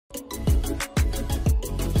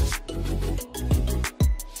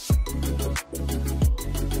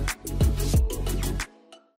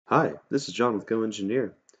Hi, this is John with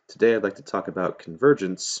GoEngineer. Today I'd like to talk about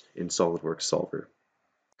convergence in SOLIDWORKS Solver.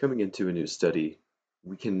 Coming into a new study,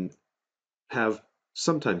 we can have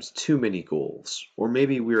sometimes too many goals, or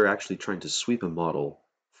maybe we're actually trying to sweep a model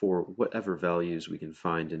for whatever values we can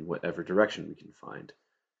find in whatever direction we can find.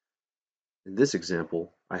 In this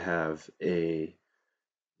example, I have a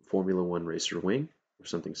Formula One racer wing, or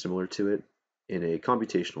something similar to it, in a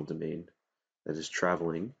computational domain that is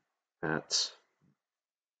traveling at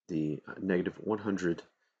the negative 100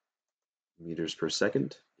 meters per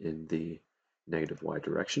second in the negative y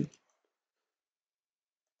direction.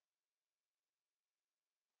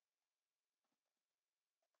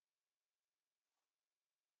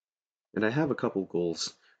 And I have a couple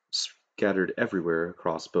goals scattered everywhere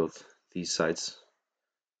across both these sides,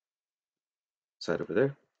 side over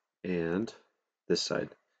there, and this side.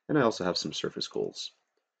 And I also have some surface goals.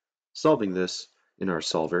 Solving this in our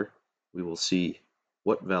solver, we will see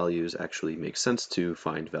what values actually make sense to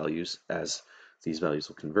find values, as these values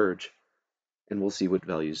will converge, and we'll see what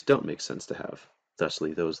values don't make sense to have,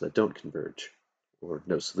 thusly those that don't converge, or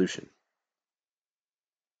no solution.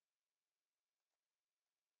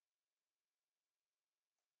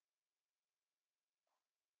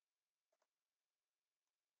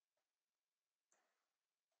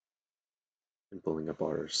 And pulling up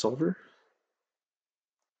our solver,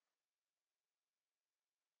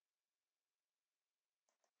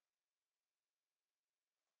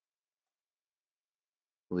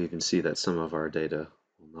 we'll even see that some of our data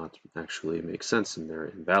will not actually make sense and they're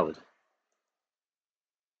invalid.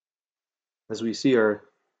 As we see our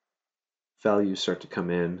values start to come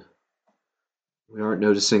in, we aren't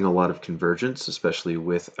noticing a lot of convergence, especially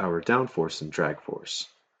with our downforce and drag force,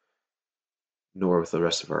 nor with the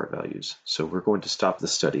rest of our values. So we're going to stop the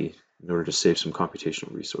study in order to save some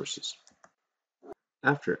computational resources.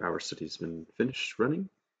 After our study has been finished running,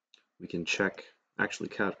 we can check actually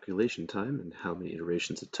calculation time and how many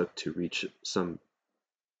iterations it took to reach some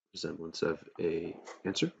resemblance of an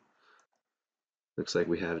answer. Looks like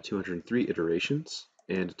we have 203 iterations,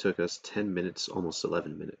 and it took us 10 minutes, almost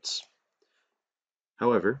 11 minutes.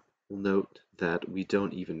 However, we'll note that we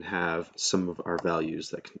don't even have some of our values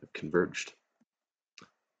that can have converged.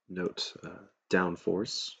 Note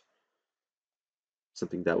downforce,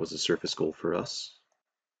 something that was a surface goal for us,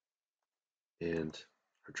 and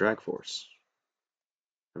our drag force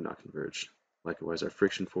have not converged. Likewise, our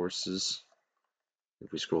friction forces,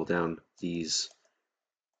 if we scroll down, these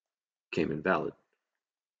came invalid.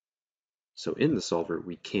 So in the solver,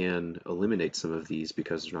 we can eliminate some of these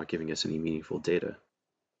because they're not giving us any meaningful data.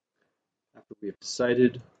 After we have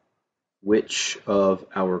decided which of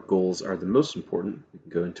our goals are the most important, we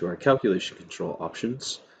can go into our calculation control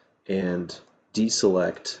options and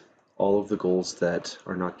deselect all of the goals that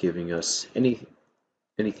are not giving us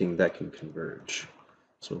anything that can converge.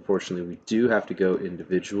 So unfortunately, we do have to go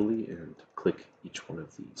individually and click each one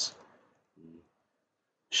of these. The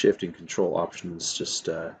shift and control options just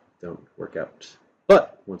don't work out.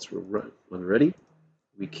 But once we're ready,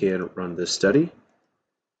 we can run this study,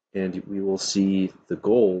 and we will see the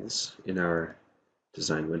goals in our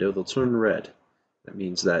design window. They'll turn red. That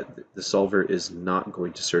means that the solver is not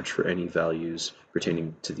going to search for any values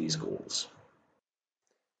pertaining to these goals.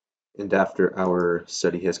 And after our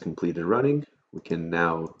study has completed running, we can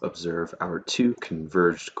now observe our two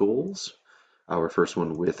converged goals. Our first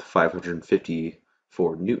one with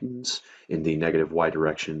 554 newtons in the negative y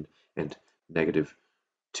direction and negative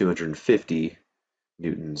 250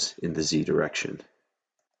 newtons in the z direction.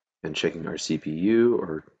 And checking our CPU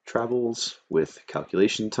or travels with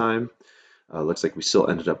calculation time, looks like we still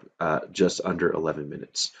ended up just under 11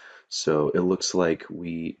 minutes. So it looks like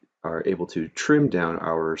we are able to trim down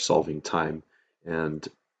our solving time and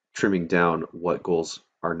trimming down what goals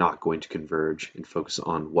are not going to converge and focus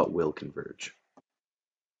on what will converge.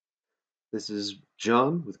 This is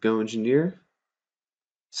John with GoEngineer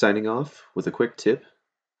signing off with a quick tip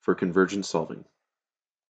for convergence solving.